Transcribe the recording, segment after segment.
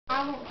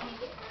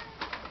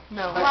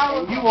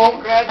No. You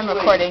won't graduate. I'm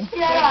recording.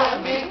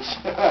 Yeah, bitch.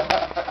 Are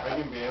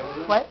you going to be able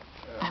to? What?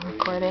 Are I'm you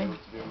recording. going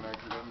to be able to do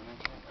American government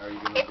history? Are you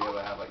going to be able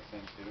to have like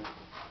same students?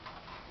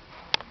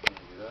 Can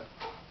you do that?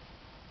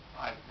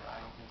 I don't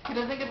think He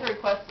doesn't get to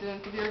request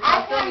students. If you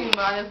request them, you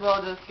might as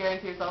well just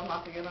guarantee yourself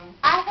not to get them.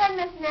 I've had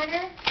Miss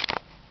Netter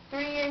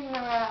 3 years in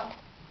a row.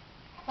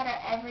 I've had her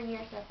every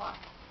year so far.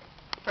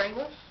 For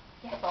English?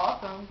 Yes. That's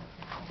awesome.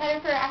 I've had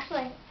her for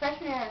actually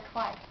freshman year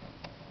twice.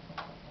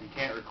 You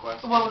can't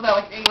request. What was that,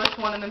 like English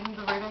 1 and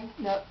intensive reading?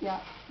 Nope, yeah.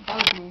 That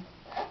was me.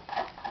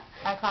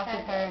 I classed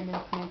with her and then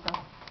Samantha.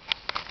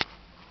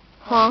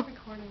 Huh?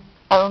 Recording.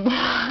 Then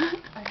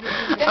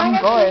I'm I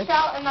got bored. pushed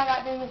out and I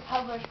got in this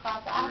published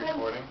class. Are you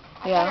recording?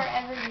 I've had her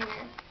every year.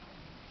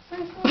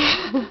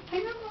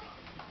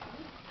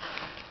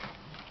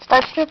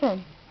 Start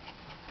stripping.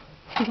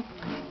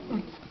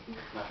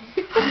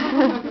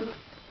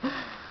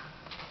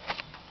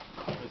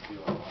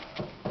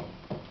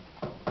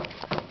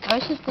 I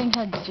wish this thing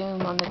had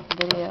zoom on the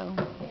video.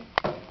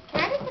 Can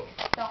I just like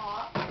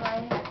stop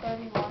right at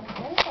 31?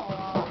 That's a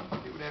lot.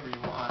 do whatever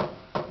you want.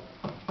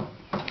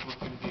 What's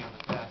going to be on the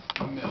test?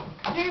 Milk.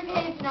 Through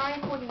page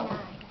 949.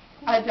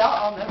 I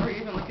doubt I'll never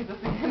even look at this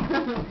again.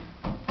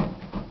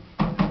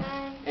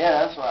 Yeah,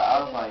 that's why I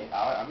was like,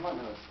 I'm not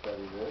going to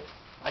study this.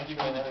 I give you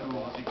the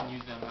tools. You can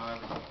use them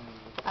however you can use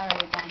them. I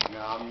wrote it down. You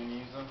know how I'm going to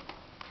use them?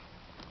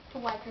 To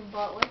wipe your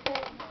butt with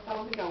it. I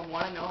don't think I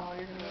want to know how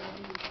you're going to do it.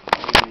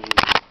 I'm going to use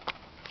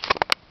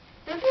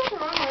Don't you have the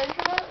wrong word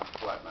for that?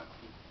 flat my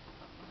teeth.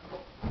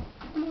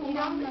 You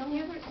don't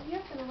you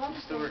have the left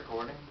You still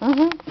recording?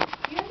 Mm-hmm.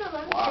 You have the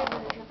left Wow.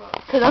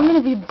 Because I'm going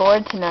to be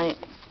bored tonight.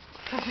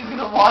 She's going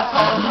to watch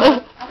all of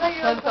it. I thought you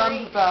were That sounds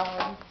recording.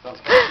 bad. Sounds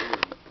kind of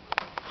weird.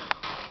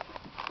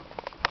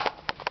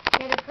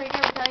 Did a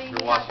pre-com tell you You're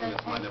you watching got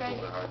this, my the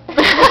nipples are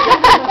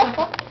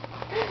hard.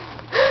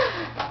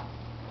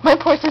 My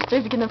poor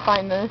sister's going to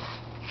find this.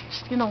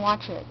 She's going to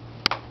watch it.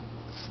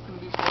 She's going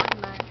to be bored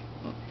tonight.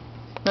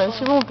 No,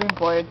 she won't be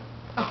bored.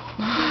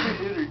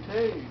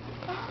 Entertained.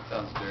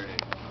 Sounds dirty.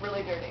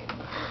 Really dirty.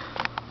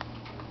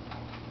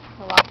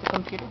 I'll lock the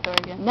computer door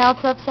again. Now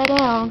it's upside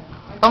down.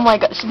 Oh my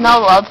god, she's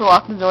not allowed to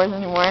lock the doors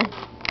anymore. Is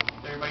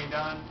everybody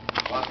done?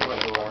 Want to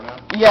let the door now?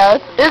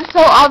 Yes, it's so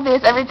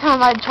obvious. Every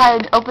time I try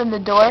to open the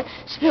door,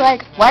 she'd be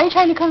like, why are you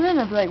trying to come in?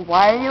 I'd be like,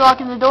 why are you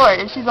locking the door?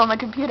 And she's on the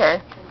computer.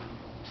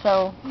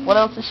 So, what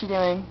else is she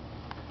doing?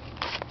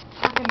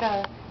 Talking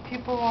to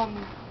people on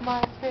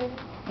MySpace.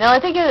 No, I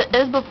think it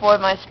is before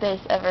MySpace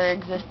ever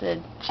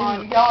existed. She On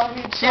was,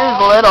 Yahoo she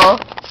was little.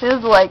 She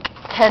was like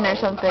 10 or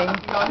something.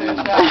 Yahoo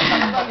Chat.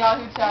 She's on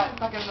Yahoo Chat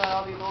talking to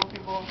all these old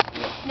people.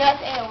 No,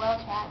 it's AOL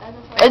chat. That's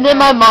just what And then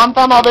my mom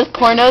found all this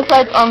porno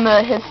sites on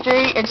the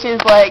history, and she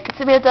was like,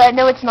 Samantha, I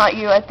know it's not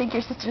you. I think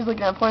your sister's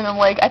looking at porn. I'm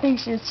like, I think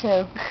she is too.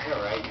 Yeah,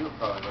 right. You were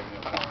probably looking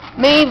at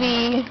porn.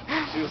 Maybe.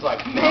 She was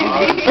like,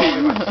 Maybe.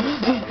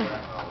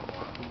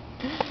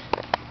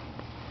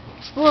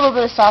 Just a little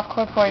bit of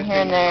softcore porn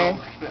here and there.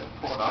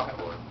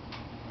 Softcore.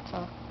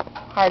 So,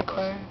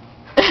 hardcore.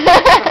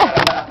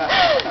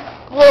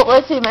 Well,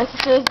 let's see, my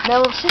sister's,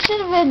 no, she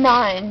should have been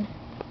 9.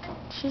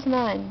 She's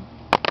 9.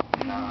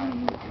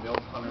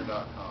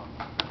 Milkhunter.com.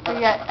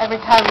 Yeah, every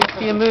time we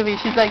see a movie,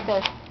 she's like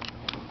this.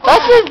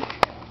 That's just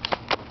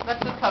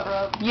cover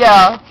up.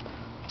 Yeah.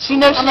 She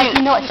knows I'm like,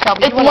 you know what,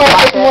 Shelby, It's you wanna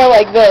watch it's it? more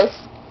like this.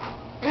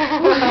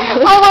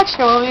 I watched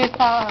her movie. What's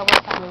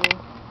that movie?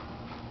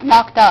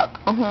 Knocked Up.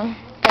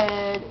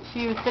 And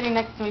she was sitting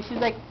next to me. She's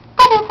like,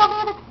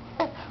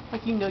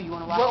 like, you know you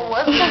want to watch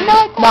What it. was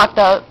it? Knocked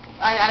Up.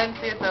 I didn't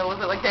see it though. Was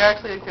it like they were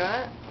actually doing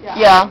it?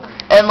 Yeah.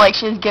 And like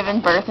she was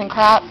giving birth and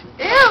crap.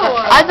 Ew!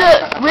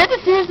 We had to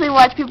seriously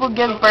watch people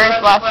give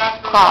birth last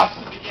class.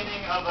 The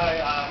beginning of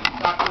a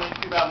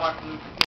documentary about Martin Luther